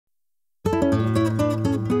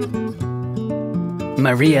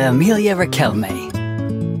Maria Emilia Riquelme.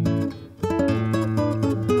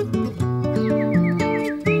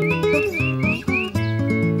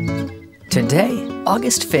 Today,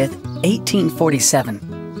 August 5th,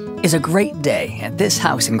 1847, is a great day at this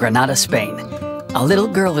house in Granada, Spain. A little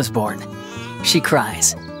girl is born. She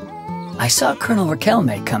cries. I saw Colonel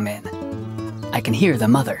Riquelme come in. I can hear the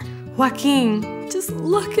mother. Joaquin, just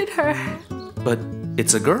look at her. But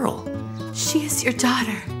it's a girl. She is your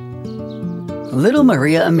daughter. Little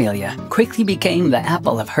Maria Emilia quickly became the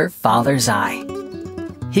apple of her father's eye.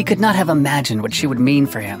 He could not have imagined what she would mean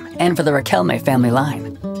for him and for the Riquelme family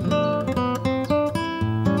line.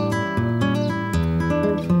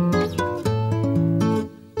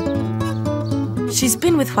 She's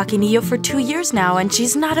been with Joaquinillo for 2 years now, and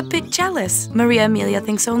she's not a bit jealous. Maria Emilia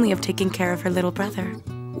thinks only of taking care of her little brother.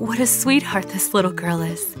 What a sweetheart this little girl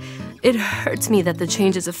is. It hurts me that the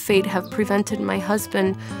changes of fate have prevented my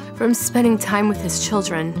husband from spending time with his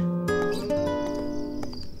children.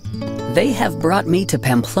 They have brought me to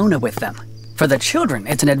Pamplona with them. For the children,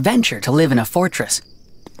 it's an adventure to live in a fortress.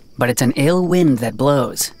 But it's an ill wind that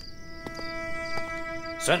blows.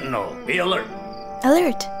 Sentinel, be alert.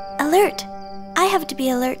 Alert, alert. I have to be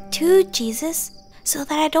alert too, Jesus, so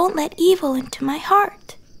that I don't let evil into my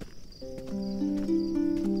heart.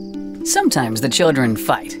 Sometimes the children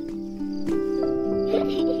fight.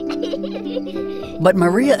 But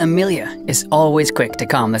Maria Emilia is always quick to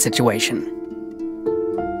calm the situation.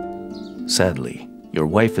 Sadly, your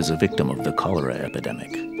wife is a victim of the cholera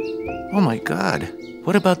epidemic. Oh my God,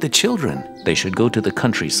 what about the children? They should go to the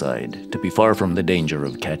countryside to be far from the danger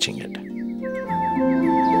of catching it.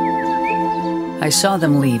 I saw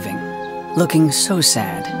them leaving, looking so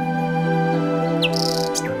sad.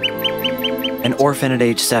 An orphan at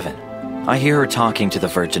age 7. I hear her talking to the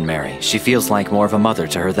Virgin Mary. She feels like more of a mother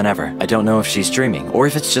to her than ever. I don't know if she's dreaming or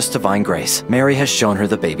if it's just divine grace. Mary has shown her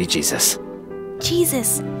the baby Jesus.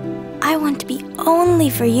 Jesus, I want to be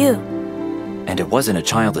only for you. And it wasn't a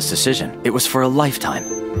childless decision. It was for a lifetime.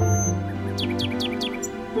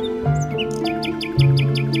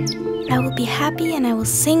 I will be happy and I will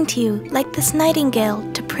sing to you like this nightingale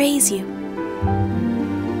to praise you.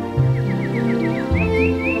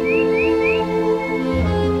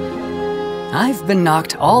 I've been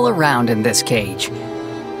knocked all around in this cage.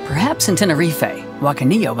 Perhaps in Tenerife,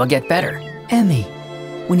 Joaquinillo will get better. Emmy,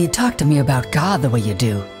 when you talk to me about God the way you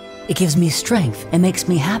do, it gives me strength and makes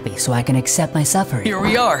me happy so I can accept my suffering. Here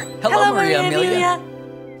we are. Hello, Maria Emilia.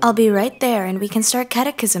 I'll be right there and we can start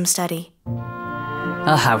catechism study.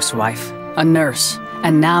 A housewife, a nurse,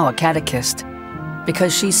 and now a catechist.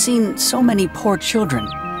 Because she's seen so many poor children,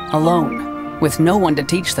 alone, with no one to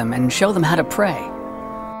teach them and show them how to pray.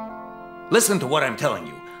 Listen to what I'm telling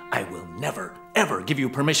you. I will never, ever give you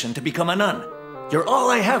permission to become a nun. You're all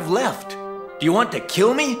I have left. Do you want to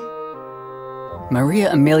kill me? Maria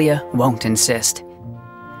Emilia won't insist.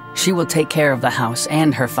 She will take care of the house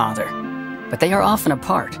and her father, but they are often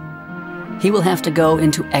apart. He will have to go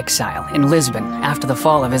into exile in Lisbon after the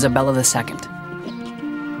fall of Isabella II.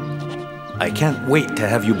 I can't wait to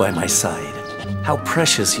have you by my side. How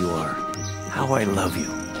precious you are. How I love you.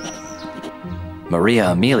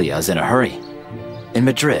 Maria Emilia is in a hurry. In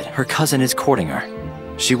Madrid, her cousin is courting her.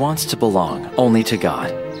 She wants to belong only to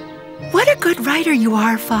God. What a good writer you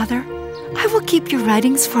are, Father. I will keep your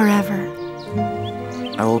writings forever.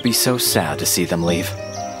 I will be so sad to see them leave.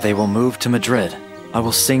 They will move to Madrid. I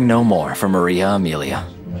will sing no more for Maria Emilia.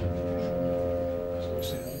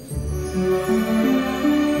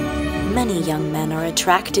 Many young men are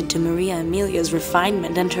attracted to Maria Emilia's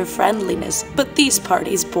refinement and her friendliness, but these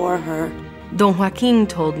parties bore her. Don Joaquin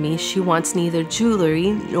told me she wants neither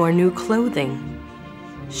jewelry nor new clothing.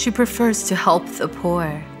 She prefers to help the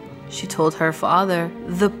poor. She told her father,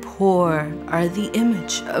 "The poor are the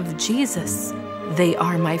image of Jesus. They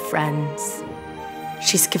are my friends."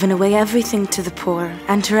 She's given away everything to the poor,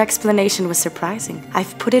 and her explanation was surprising.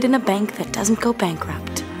 I've put it in a bank that doesn't go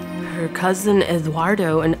bankrupt. Her cousin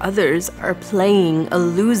Eduardo and others are playing a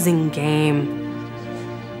losing game.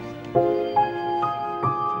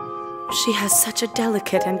 She has such a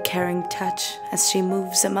delicate and caring touch as she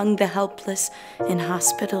moves among the helpless in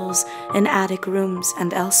hospitals, in attic rooms,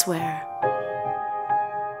 and elsewhere.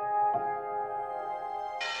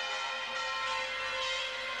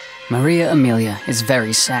 Maria Emilia is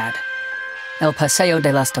very sad. El Paseo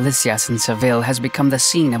de las Delicias in Seville has become the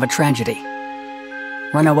scene of a tragedy.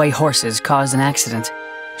 Runaway horses caused an accident.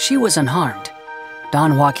 She was unharmed.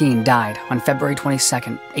 Don Joaquin died on February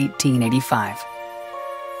 22nd, 1885.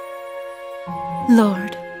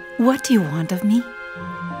 Lord, what do you want of me?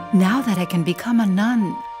 Now that I can become a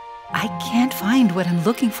nun, I can't find what I'm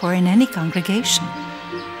looking for in any congregation.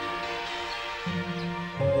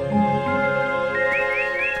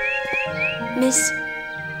 Miss,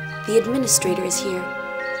 the administrator is here.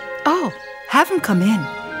 Oh, have him come in.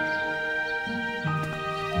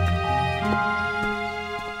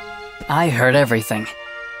 I heard everything.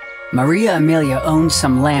 Maria Emilia owns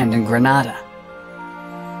some land in Granada.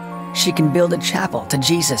 She can build a chapel to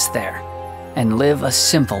Jesus there and live a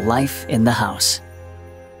simple life in the house.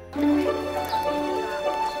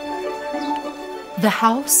 The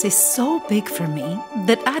house is so big for me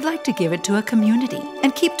that I'd like to give it to a community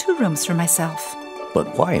and keep 2 rooms for myself.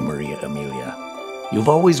 But why, Maria Emilia? You've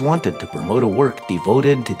always wanted to promote a work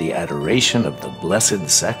devoted to the adoration of the Blessed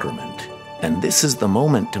Sacrament, and this is the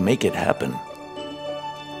moment to make it happen.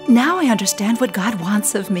 Now I understand what God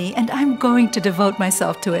wants of me, and I'm going to devote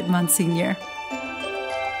myself to it, Monsignor.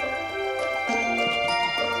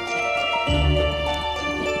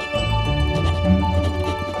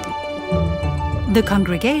 The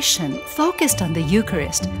congregation, focused on the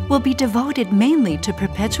Eucharist, will be devoted mainly to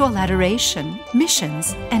perpetual adoration,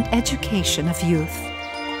 missions, and education of youth.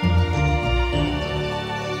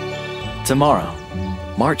 Tomorrow,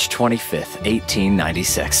 March 25th,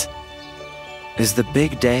 1896, is the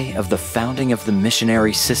big day of the founding of the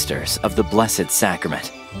Missionary Sisters of the Blessed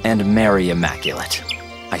Sacrament and Mary Immaculate.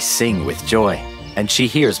 I sing with joy, and she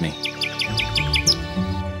hears me.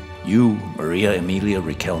 You, Maria Emilia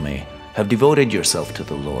Riquelme, have devoted yourself to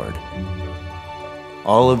the Lord.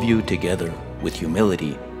 All of you together, with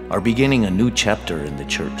humility, are beginning a new chapter in the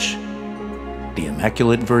Church. The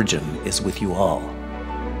Immaculate Virgin is with you all.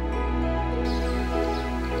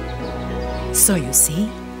 So you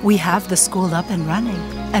see, we have the school up and running,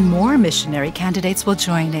 and more missionary candidates will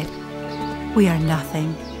join it. We are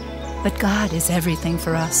nothing, but God is everything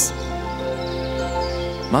for us.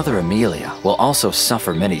 Mother Emilia will also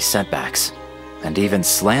suffer many setbacks, and even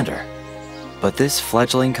slander. But this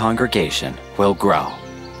fledgling congregation will grow.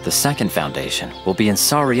 The second foundation will be in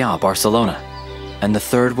Sarriá, Barcelona, and the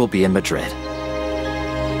third will be in Madrid.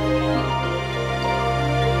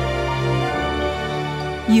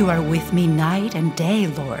 You are with me night and day,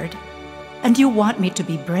 Lord, and you want me to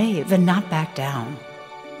be brave and not back down.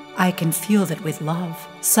 I can feel that with love,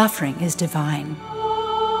 suffering is divine.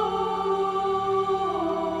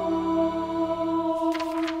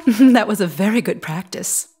 That was a very good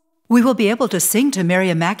practice. We will be able to sing to Mary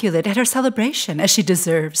Immaculate at her celebration, as she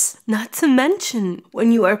deserves. Not to mention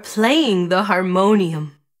when you are playing the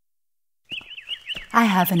harmonium. I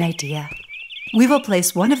have an idea. We will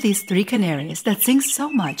place one of these 3 canaries that sing so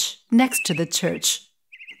much next to the church.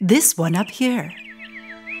 This one up here.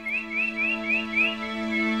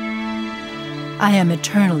 I am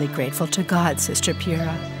eternally grateful to God, Sister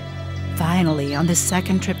Pura. Finally, on this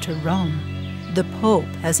 2nd trip to Rome, the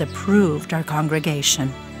Pope has approved our congregation.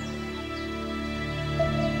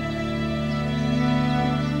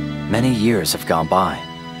 Many years have gone by.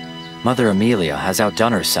 Mother Emilia has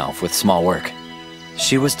outdone herself with small work.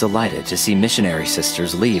 She was delighted to see missionary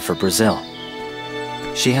sisters leave for Brazil.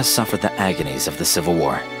 She has suffered the agonies of the Civil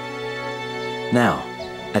War. Now,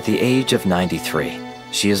 at the age of 93,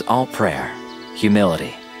 she is all prayer,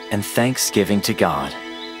 humility, and thanksgiving to God,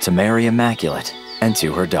 to Mary Immaculate, and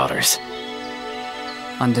to her daughters.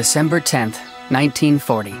 On December 10th,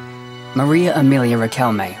 1940, Maria Emilia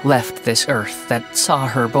Riquelme left this earth that saw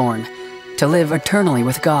her born to live eternally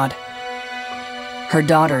with God. Her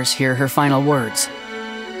daughters hear her final words.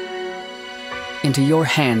 Into your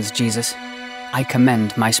hands, Jesus, I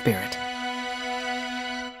commend my spirit.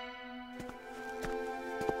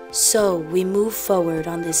 So we move forward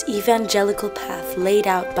on this evangelical path laid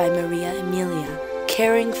out by Maria Emilia,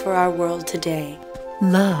 caring for our world today.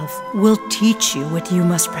 Love will teach you what you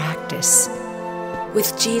must practice.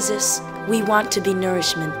 With Jesus, we want to be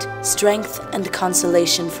nourishment, strength, and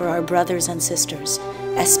consolation for our brothers and sisters,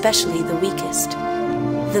 especially the weakest.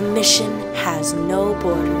 The mission has no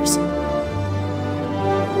borders.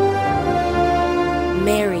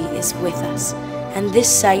 Mary is with us, and this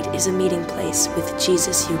site is a meeting place with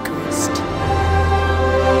Jesus Eucharist.